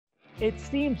it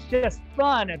seems just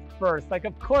fun at first. Like,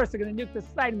 of course, they're gonna nuke the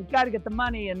site and we've got to get the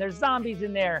money and there's zombies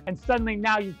in there. And suddenly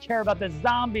now you care about the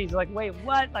zombies. Like, wait,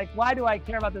 what? Like, why do I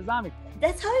care about the zombies?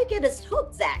 That's how you get us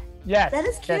hooked, Zach. Yes. Let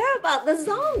us care about the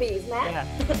zombies, man. Yeah.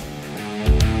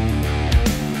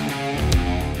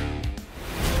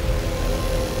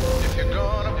 If you're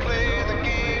gonna play the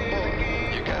game, boy,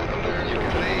 you gotta learn to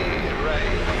play it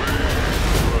right.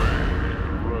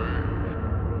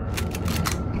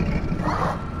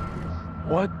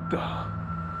 What the?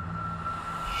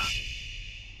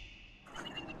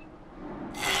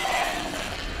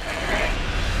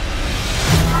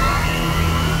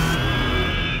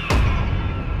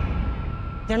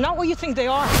 They're not what you think they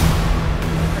are.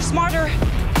 They're smarter.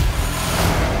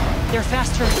 They're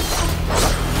faster.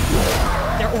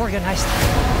 They're organized.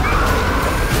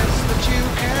 Best that you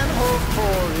can hope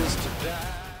for is to die.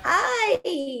 Hi.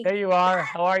 There you are.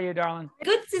 How are you, darling?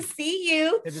 Good to see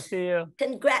you. Good to see you.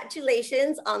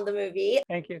 Congratulations on the movie.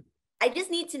 Thank you. I just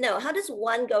need to know, how does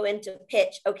one go into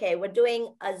pitch? Okay, we're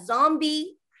doing a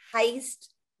zombie heist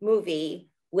movie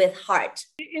with heart.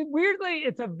 Weirdly,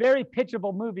 it's a very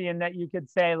pitchable movie in that you could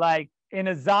say, like, in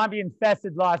a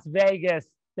zombie-infested Las Vegas,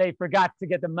 they forgot to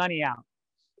get the money out.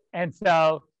 And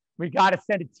so we got to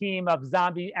send a team of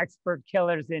zombie expert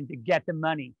killers in to get the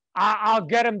money. I'll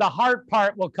get them. The heart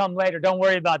part will come later. Don't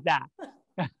worry about that.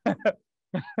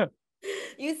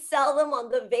 You sell them on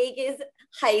the Vegas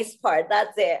heist part.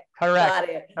 That's it. Correct. Got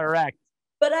it. Correct.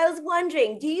 But I was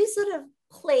wondering, do you sort of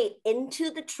play into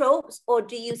the tropes or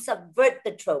do you subvert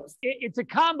the tropes? It's a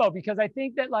combo, because I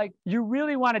think that, like, you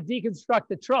really want to deconstruct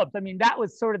the tropes. I mean, that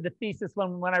was sort of the thesis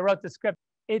when I wrote the script.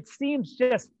 It seems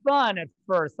just fun at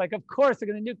first. Like, of course, they're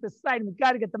going to nuke the site and we've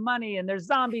got to get the money and there's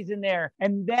zombies in there.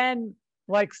 And then,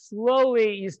 like,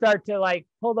 slowly you start to, like,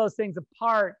 pull those things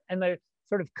apart, and the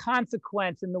sort of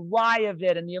consequence and the why of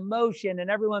it and the emotion. And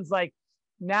everyone's like,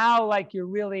 now, like, you're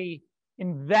really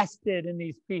invested in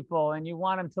these people and you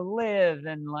want them to live,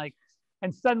 and like,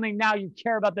 and suddenly now you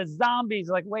care about the zombies.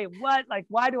 Like, wait, what? Like,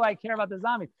 why do I care about the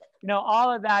zombies? You know,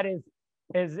 all of that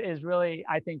is really,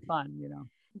 I think, fun, you know.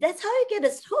 That's how you get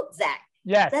us hooked, Zach.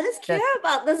 Yes. Let us care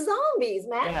about the zombies,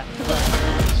 man. Yeah.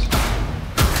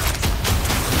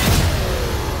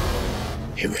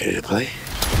 You ready to play?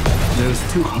 There's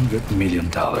 $200 million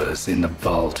in the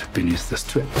vault beneath the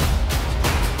strip,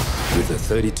 with a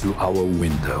 32-hour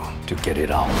window to get it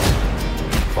out.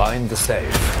 Find the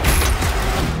safe.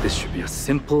 This should be a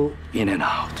simple in and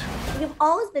out. You've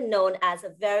always been known as a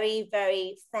very,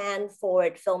 very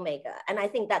fan-forward filmmaker. And I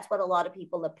think that's what a lot of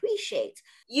people appreciate.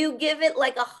 You give it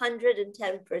like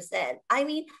 110%. I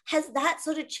mean, has that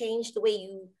sort of changed the way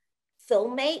you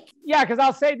filmmake? Yeah, because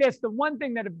I'll say this, the one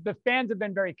thing that the fans have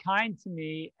been very kind to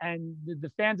me, and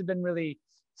the fans have been really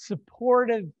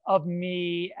supportive of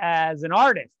me as an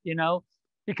artist, you know,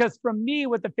 because from me,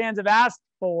 what the fans have asked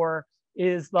for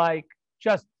is, like,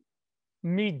 just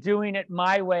me doing it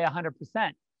my way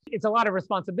 100%. It's a lot of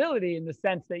responsibility in the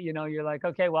sense that, you know, you're like,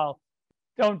 okay, well,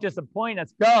 don't disappoint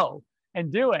us, go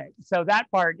and do it. So that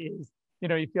part is, you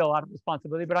know, you feel a lot of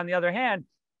responsibility. But on the other hand,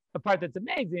 the part that's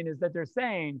amazing is that they're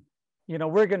saying, you know,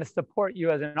 we're going to support you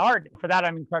as an artist. For that,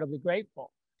 I'm incredibly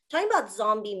grateful. Talking about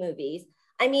zombie movies,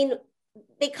 I mean,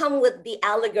 they come with the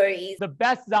allegories. The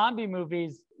best zombie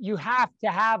movies, you have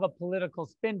to have a political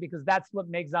spin, because that's what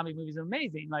makes zombie movies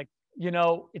amazing. Like, you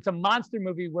know, it's a monster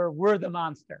movie where we're the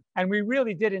monster. And we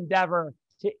really did endeavor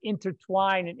to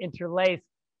intertwine and interlace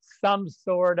some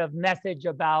sort of message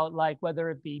about, like, whether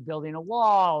it be building a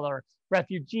wall or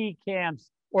refugee camps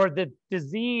or the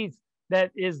disease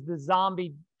that is the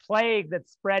zombie plague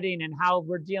that's spreading and how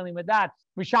we're dealing with that.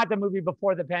 We shot the movie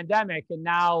before the pandemic, and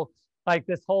now, like,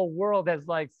 this whole world has,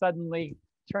 like, suddenly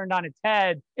turned on its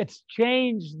head. It's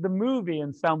changed the movie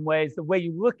in some ways, the way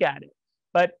you look at it.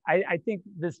 But I think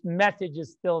this message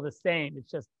is still the same. It's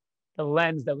just the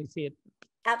lens that we see it.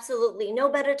 Absolutely. No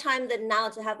better time than now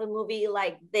to have a movie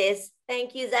like this.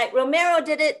 Thank you, Zach. Romero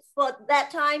did it for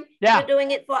that time. Yeah. We're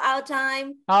doing it for our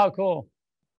time. Oh, cool.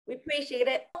 We appreciate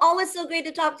it. Always so great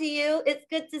to talk to you. It's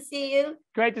good to see you.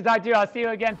 Great to talk to you. I'll see you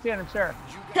again soon, I'm sure.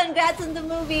 Congrats on the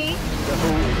movie.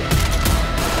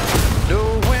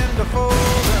 Know when to fold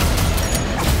them,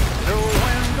 know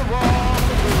when to walk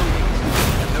away,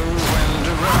 know when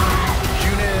to run.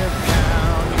 You never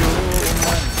count your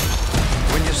money.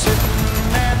 When you're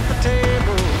sitting at the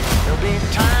table, there'll be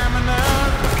time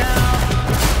enough to count.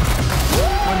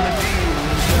 When the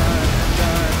deal's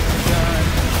done.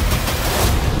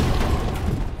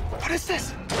 What is this?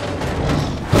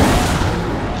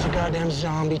 It's a goddamn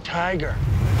zombie tiger.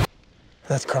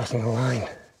 That's crossing the line.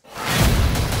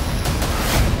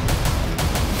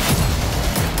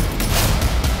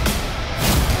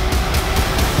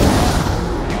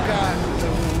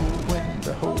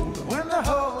 a whole